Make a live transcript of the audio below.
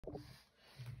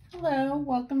Hello,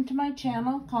 welcome to my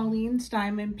channel, Colleen's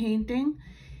Diamond Painting.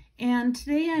 And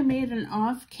today I made an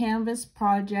off-canvas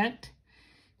project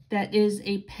that is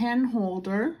a pen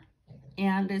holder,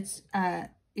 and it's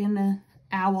in an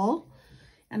owl.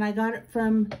 And I got it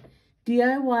from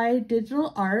DIY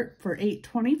Digital Art for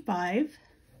 $8.25.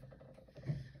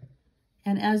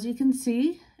 And as you can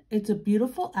see, it's a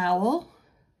beautiful owl.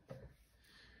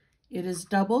 It is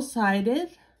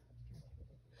double-sided.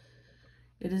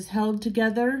 It is held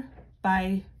together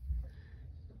by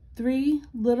 3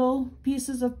 little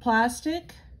pieces of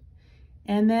plastic,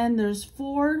 and then there's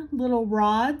 4 little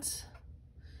rods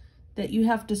that you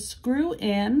have to screw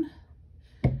in,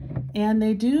 and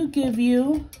they do give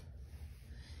you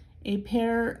a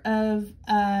pair of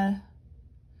a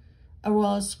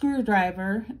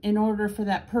screwdriver in order for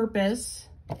that purpose.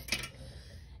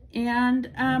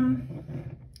 And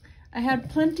I had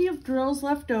plenty of drills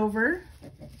left over.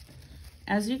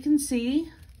 As you can see,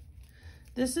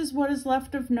 this is what is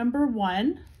left of number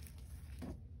 1.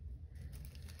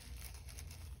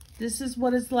 This is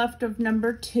what is left of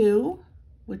number 2,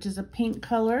 which is a pink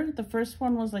color. The first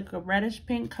one was like a reddish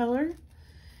pink color.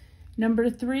 Number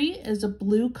 3 is a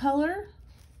blue color.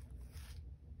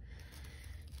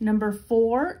 Number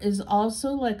 4 is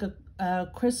also like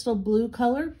a crystal blue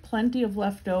color, plenty of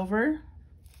left over.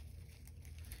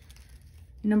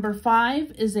 Number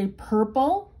 5 is a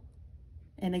purple.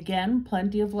 And again,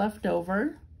 plenty of left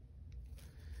over.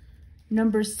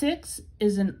 Number 6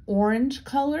 is an orange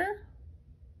color,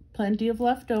 plenty of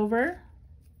left over.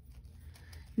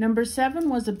 Number 7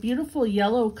 was a beautiful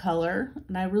yellow color,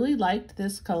 and I really liked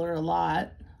this color a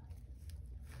lot.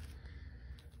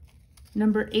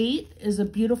 Number 8 is a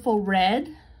beautiful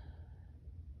red.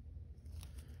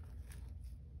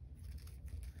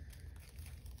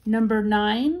 Number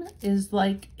 9 is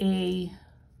like a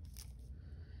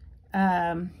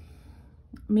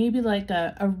maybe like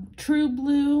a true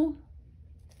blue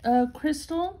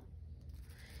crystal.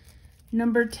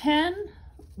 Number 10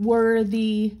 were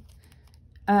the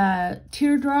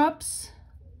teardrops,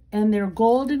 and they're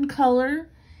golden color,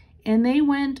 and they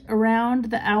went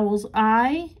around the owl's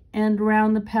eye and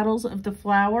around the petals of the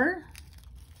flower.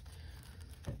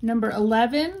 Number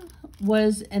 11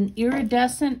 was an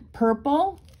iridescent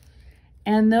purple,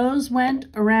 and those went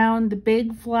around the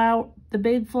big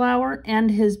flower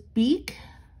and his beak.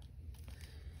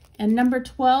 And number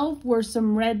 12 were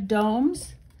some red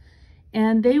domes,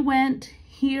 and they went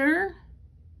here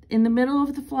in the middle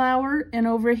of the flower and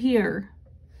over here.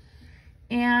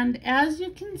 And as you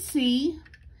can see,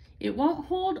 it won't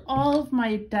hold all of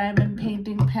my diamond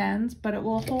painting pens, but it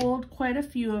will hold quite a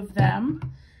few of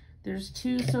them. There's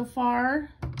 2 so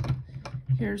far.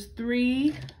 Here's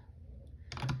 3.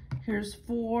 Here's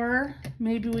 4.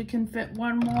 Maybe we can fit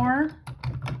 1 more.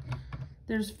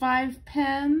 There's 5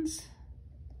 pens,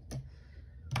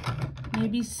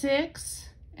 maybe 6,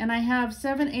 and I have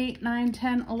 7, 8, 9,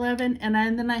 10, 11, and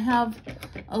then I have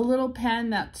a little pen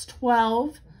that's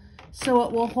 12, so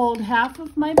it will hold half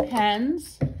of my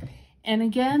pens. And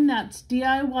again, that's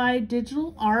DIY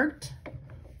Digital Art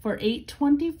for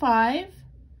 $8.25.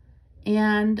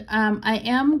 And I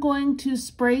am going to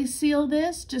spray seal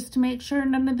this just to make sure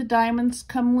none of the diamonds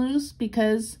come loose,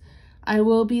 because I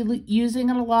will be using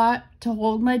it a lot to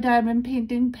hold my diamond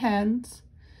painting pens,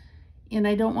 and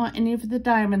I don't want any of the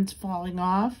diamonds falling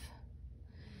off.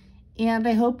 And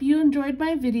I hope you enjoyed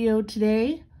my video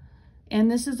today.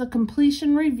 And this is a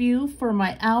completion review for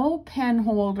my owl pen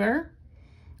holder.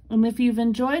 And if you've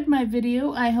enjoyed my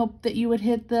video, I hope that you would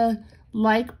hit the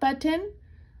like button,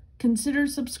 consider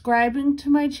subscribing to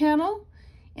my channel,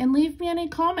 and leave me any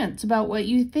comments about what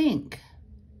you think.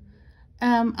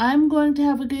 I'm going to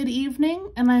have a good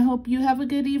evening, and I hope you have a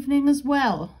good evening as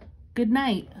well. Good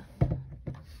night.